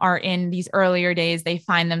they are in these earlier days, they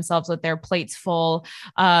find themselves with their plates full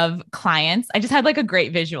of clients. I just had like a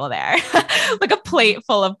great visual there, like a plate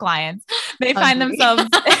full of clients. They find themselves,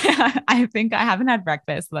 I think I haven't had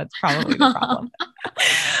breakfast. So that's probably the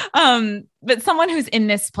problem. But someone who's in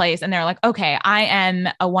this place and they're like, okay, I am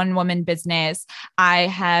a one-woman business. I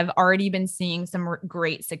have already been seeing some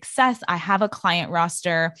great success. I have a client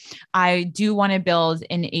roster. I do want to build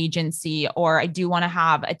an agency, or I do want to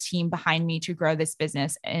have a team behind me to grow this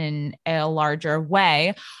business in a larger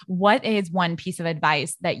way. What is one piece of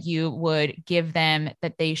advice that you would give them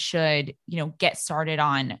that they should, get started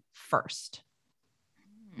on first?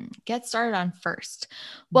 Get started on first.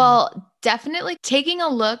 Well, definitely taking a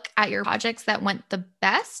look at your projects that went the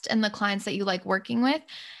best and the clients that you like working with,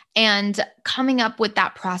 and coming up with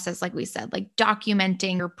that process, like we said, like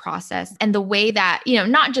documenting your process and the way that,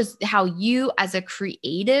 not just how you as a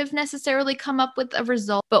creative necessarily come up with a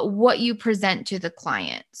result, but what you present to the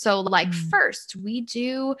client. So like first we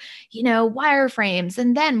do, wireframes,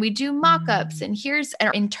 and then we do mock-ups, and here's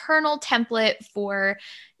an internal template for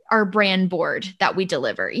our brand board that we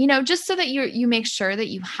deliver, just so that you make sure that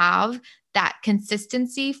you have that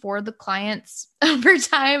consistency for the clients over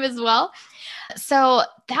time as well. So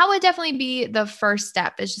that would definitely be the first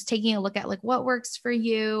step, is just taking a look at like what works for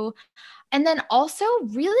you. And then also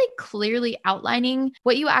really clearly outlining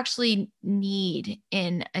what you actually need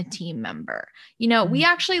in a team member. We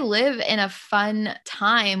actually live in a fun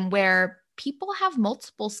time where people have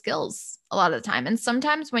multiple skills a lot of the time. And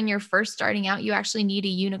sometimes when you're first starting out, you actually need a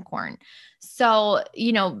unicorn. So,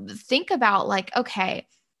 think about like, okay,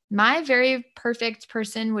 my very perfect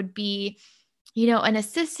person would be, an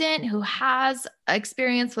assistant who has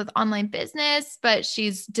experience with online business, but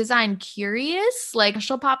she's design curious. Like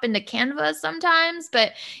she'll pop into Canva sometimes,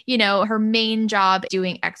 but her main job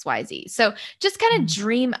doing XYZ. So just kind of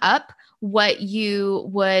dream up what you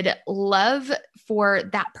would love for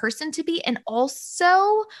that person to be, and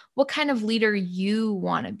also what kind of leader you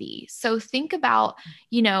want to be. So think about,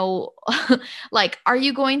 like, are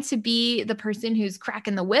you going to be the person who's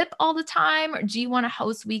cracking the whip all the time? Or do you want to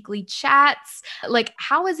host weekly chats? Like,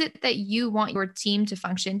 how is it that you want your team to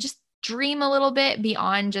function? Just dream a little bit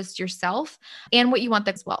beyond just yourself and what you want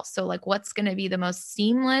them as well. So like, what's going to be the most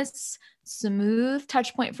seamless, smooth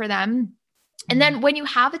touch point for them? And then when you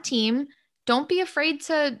have a team, don't be afraid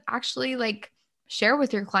to actually like share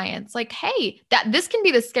with your clients, like, hey, this can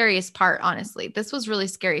be the scariest part. Honestly, this was really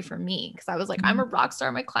scary for me because I was like, I'm a rock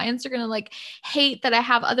star. My clients are going to like hate that I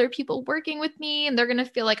have other people working with me, and they're going to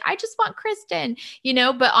feel like I just want Kristen,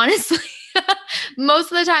 but honestly,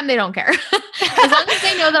 most of the time they don't care. As long as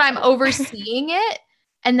they know that I'm overseeing it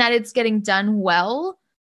and that it's getting done well,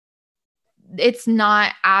 it's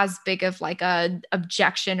not as big of like a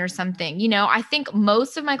objection or something. I think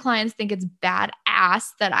most of my clients think it's badass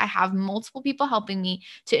that I have multiple people helping me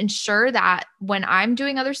to ensure that when I'm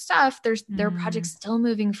doing other stuff, their project's still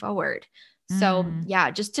moving forward. So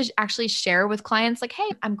yeah, just to actually share with clients like, hey,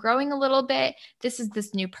 I'm growing a little bit. This is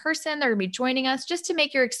this new person. They're gonna be joining us, just to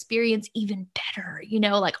make your experience even better,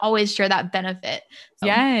 like always share that benefit. So.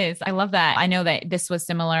 Yes, I love that. I know that this was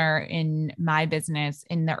similar in my business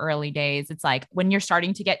in the early days. It's like when you're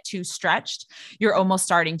starting to get too stretched, you're almost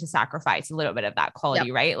starting to sacrifice a little bit of that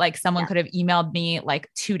quality, right? Like someone could have emailed me like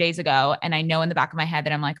 2 days ago, and I know in the back of my head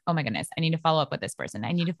that I'm like, oh my goodness, I need to follow up with this person.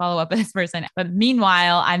 I need to follow up with this person. But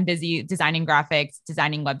meanwhile, I'm busy designing graphics,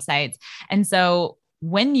 designing websites. And so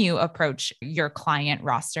when you approach your client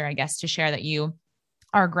roster, I guess, to share that you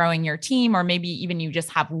are growing your team, or maybe even you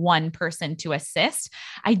just have one person to assist,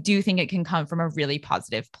 I do think it can come from a really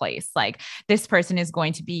positive place. Like this person is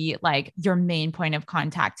going to be like your main point of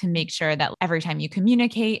contact to make sure that every time you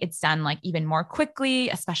communicate, it's done like even more quickly,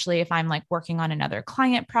 especially if I'm like working on another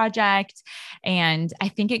client project. And I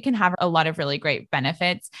think it can have a lot of really great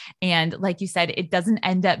benefits. And like you said, it doesn't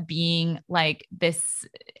end up being like this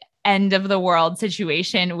end of the world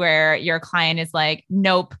situation where your client is like,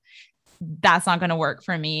 nope, that's not going to work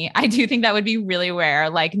for me. I do think that would be really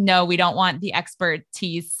rare. Like, no, we don't want the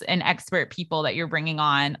expertise and expert people that you're bringing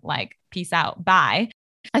on, like, peace out, bye.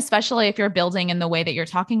 Especially if you're building in the way that you're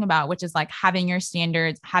talking about, which is like having your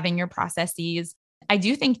standards, having your processes. I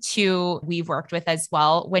do think too, we've worked with as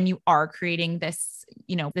well, when you are creating this,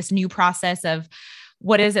 this new process of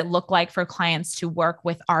what does it look like for clients to work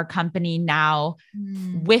with our company now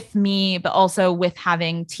with me, but also with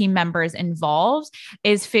having team members involved,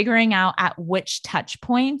 is figuring out at which touch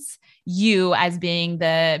points you as being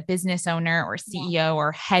the business owner or CEO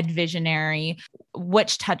or head visionary,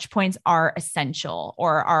 which touch points are essential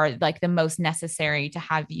or are like the most necessary to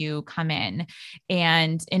have you come in.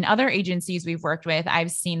 And in other agencies we've worked with, I've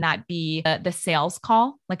seen that be the sales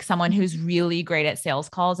call, like someone who's really great at sales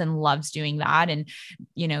calls and loves doing that. And,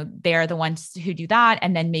 they're the ones who do that.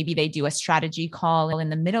 And then maybe they do a strategy call in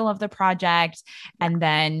the middle of the project. And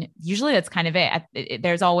then usually that's kind of it.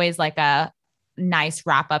 There's always like a nice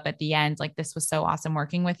wrap up at the end, like this was so awesome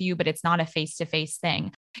working with you, but it's not a face-to-face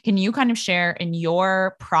thing. Can you kind of share in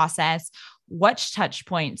your process, which touch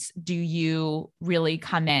points do you really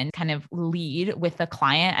come in, kind of lead with the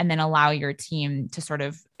client and then allow your team to sort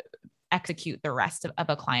of execute the rest of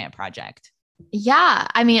a client project? Yeah.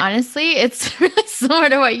 I mean, honestly, it's really similar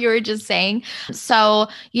to what you were just saying. So,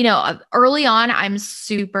 early on, I'm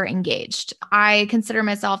super engaged. I consider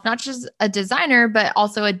myself not just a designer, but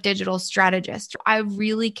also a digital strategist. I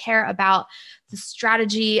really care about the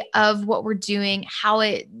strategy of what we're doing, how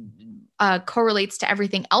it correlates to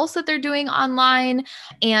everything else that they're doing online.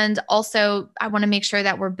 And also, I want to make sure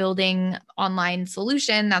that we're building online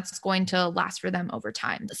solution that's going to last for them over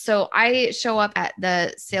time. So I show up at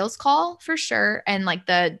the sales call for sure. And like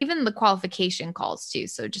even the qualification calls too.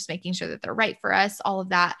 So just making sure that they're right for us, all of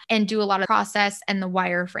that, and do a lot of process and the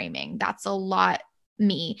wireframing. That's a lot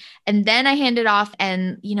me. And then I hand it off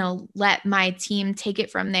and, let my team take it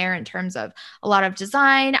from there in terms of a lot of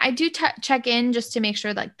design. I do check in just to make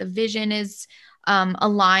sure like the vision is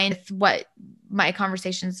aligned with what my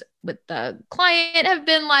conversations with the client have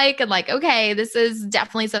been like, and like, okay, this is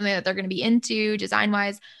definitely something that they're going to be into design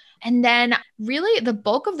wise. And then really the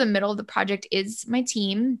bulk of the middle of the project is my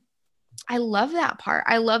team. I love that part.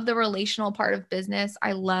 I love the relational part of business.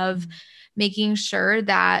 I love making sure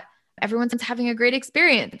that everyone's having a great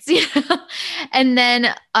experience. And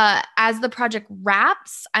then as the project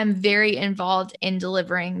wraps, I'm very involved in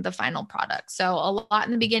delivering the final product. So a lot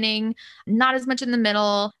in the beginning, not as much in the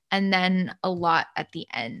middle, and then a lot at the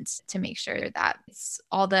end to make sure that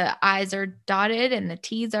all the I's are dotted and the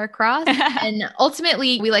T's are crossed. And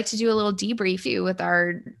ultimately, we like to do a little debrief too with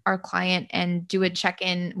our client and do a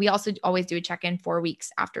check-in. We also always do a check-in 4 weeks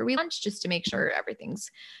after we launch just to make sure everything's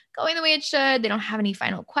going the way it should. They don't have any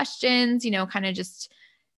final questions, kind of just,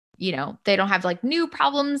 they don't have like new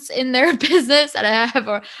problems in their business that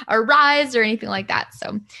have arise or anything like that.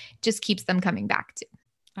 So just keeps them coming back to.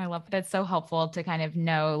 I love that. It's so helpful to kind of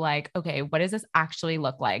know like, okay, what does this actually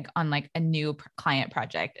look like on like a new client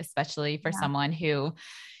project, especially for someone who,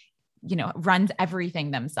 runs everything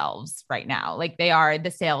themselves right now. Like they are the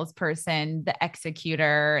salesperson, the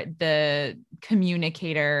executor, the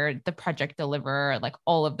communicator, the project deliverer, like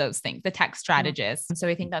all of those things, the tech strategist. So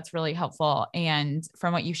I think that's really helpful. And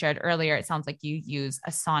from what you shared earlier, it sounds like you use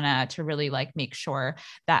Asana to really like make sure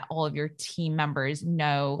that all of your team members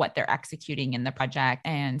know what they're executing in the project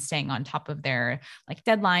and staying on top of their like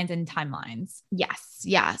deadlines and timelines. Yes.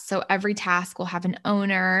 Yeah. So every task will have an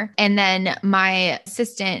owner, and then my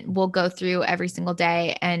assistant will go through every single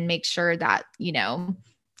day and make sure that,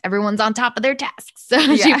 everyone's on top of their tasks.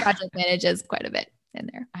 So she project manages quite a bit in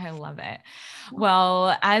there. I love it.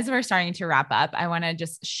 Well, as we're starting to wrap up, I want to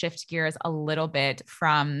just shift gears a little bit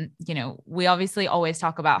from, we obviously always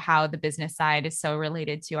talk about how the business side is so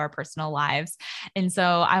related to our personal lives. And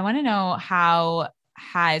so I want to know how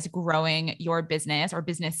has growing your business or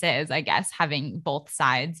businesses, I guess, having both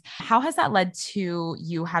sides, how has that led to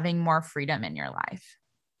you having more freedom in your life?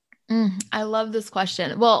 I love this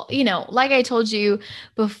question. Well, like I told you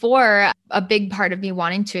before, a big part of me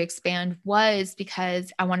wanting to expand was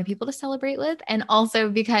because I wanted people to celebrate with, and also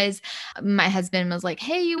because my husband was like,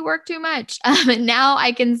 hey, you work too much. And now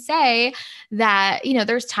I can say that,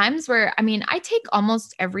 there's times where, I take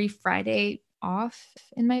almost every Friday off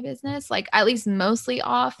in my business, like at least mostly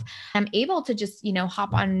off. I'm able to just,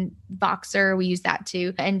 hop on Voxer. We use that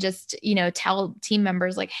too. And just, tell team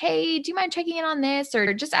members like, hey, do you mind checking in on this?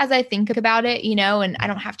 Or just as I think about it, and I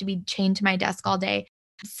don't have to be chained to my desk all day.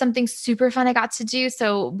 Something super fun I got to do.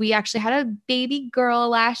 So we actually had a baby girl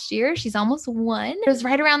last year. She's almost 1. It was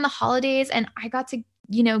right around the holidays. And I got to,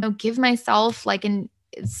 give myself like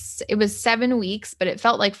it was 7 weeks, but it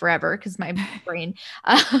felt like forever because my brain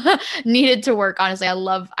needed to work. Honestly,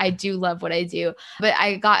 I do love what I do, but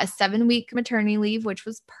I got a 7-week maternity leave, which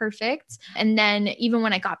was perfect. And then even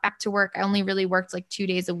when I got back to work, I only really worked like 2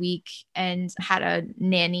 days a week and had a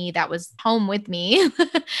nanny that was home with me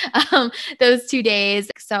those 2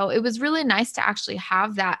 days. So it was really nice to actually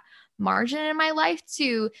have that margin in my life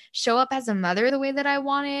to show up as a mother the way that I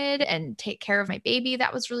wanted and take care of my baby.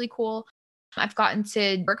 That was really cool. I've gotten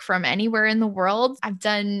to work from anywhere in the world. I've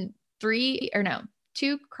done 3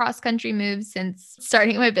 2 cross-country moves since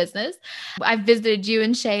starting my business. I've visited you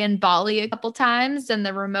and Shay in Bali a couple times, and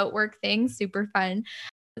the remote work thing, super fun.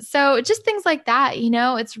 So just things like that,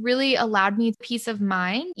 it's really allowed me peace of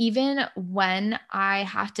mind. Even when I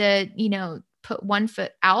have to, put one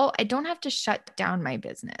foot out, I don't have to shut down my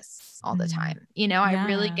business all the time. I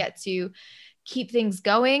really get to keep things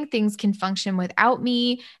going. Things can function without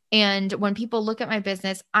me. And when people look at my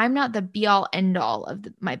business, I'm not the be all end all of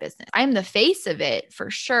my business. I'm the face of it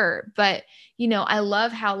for sure. But, I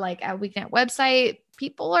love how like at Weeknet website,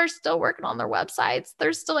 people are still working on their websites.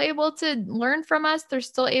 They're still able to learn from us. They're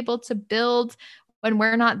still able to build when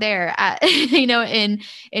we're not there at, in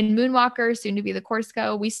Moonwalker, soon to be the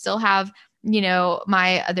Course.co. We still have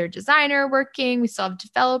my other designer working. We still have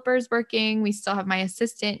developers working. We still have my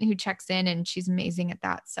assistant who checks in, and she's amazing at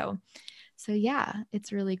that. So yeah,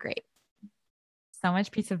 it's really great. So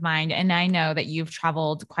much peace of mind. And I know that you've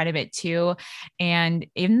traveled quite a bit too. And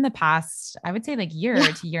in the past, I would say like year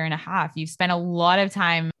to year and a half, you've spent a lot of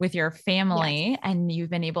time with your family and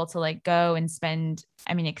you've been able to like go and spend,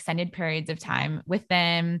 extended periods of time with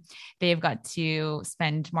them. They've got to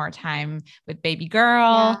spend more time with baby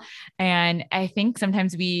girl. And I think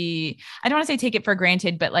sometimes I don't want to say take it for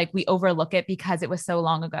granted, but like we overlook it because it was so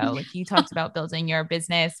long ago. Like you talked about building your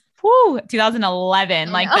business,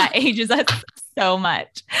 2011, like that ages us so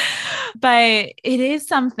much. But it is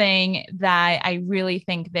something that I really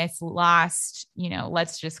think this last,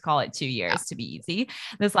 let's just call it 2 years to be easy.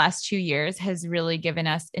 This last 2 years has really given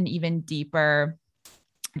us an even deeper,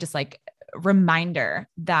 just like reminder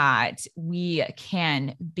that we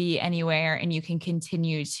can be anywhere and you can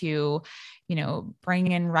continue to,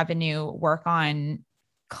 bring in revenue, work on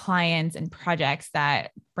clients and projects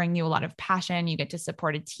that bring you a lot of passion. You get to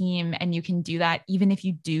support a team, and you can do that even if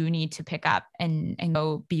you do need to pick up and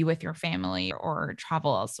go be with your family or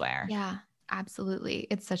travel elsewhere. Yeah, absolutely.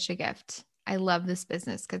 It's such a gift. I love this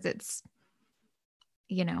business because it's,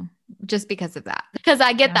 just because of that, because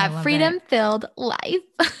I get that freedom-filled life.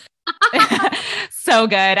 So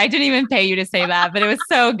good. I didn't even pay you to say that, but it was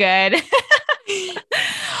so good.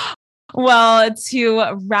 Well,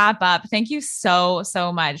 to wrap up, thank you so,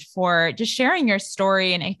 so much for just sharing your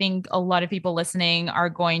story. And I think a lot of people listening are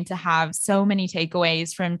going to have so many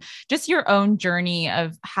takeaways from just your own journey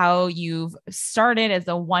of how you've started as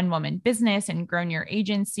a one-woman business and grown your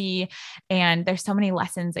agency. And there's so many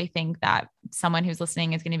lessons I think that someone who's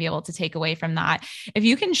listening is going to be able to take away from that. If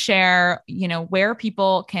you can share, where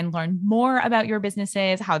people can learn more about your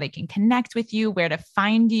businesses, how they can connect with you, where to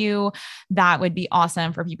find you, that would be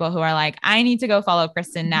awesome for people who are like, I need to go follow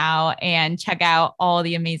Kristen now and check out all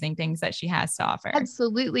the amazing things that she has to offer.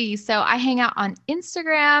 Absolutely. So I hang out on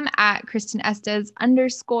Instagram at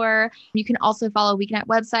KristenEstes_. You can also follow Weeknet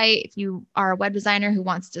website. If you are a web designer who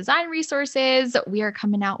wants design resources, we are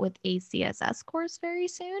coming out with a CSS course very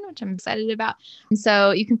soon, which I'm excited about. And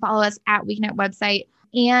so you can follow us at Weeknet website.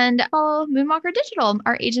 And follow Moonwalker Digital,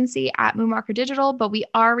 our agency at Moonwalker Digital, but we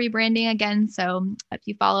are rebranding again. So if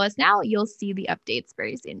you follow us now, you'll see the updates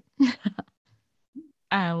very soon.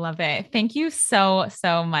 I love it. Thank you so,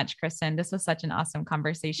 so much, Kristen. This was such an awesome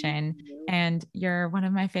conversation, and you're one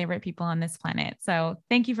of my favorite people on this planet. So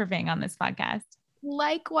thank you for being on this podcast.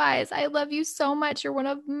 Likewise. I love you so much. You're one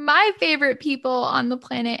of my favorite people on the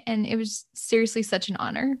planet, and it was seriously such an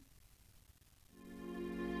honor.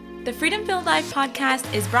 The Freedom Filled Life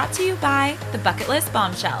podcast is brought to you by the Bucket List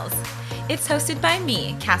Bombshells. It's hosted by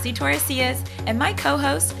me, Cassie Torresillas, and my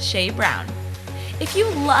co-host, Shay Brown. If you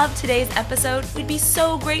loved today's episode, we'd be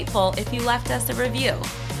so grateful if you left us a review.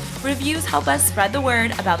 Reviews help us spread the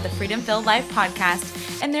word about the Freedom Filled Life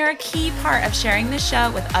podcast, and they're a key part of sharing the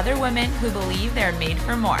show with other women who believe they're made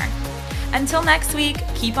for more. Until next week,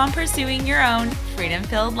 keep on pursuing your own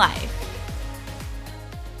freedom-filled life.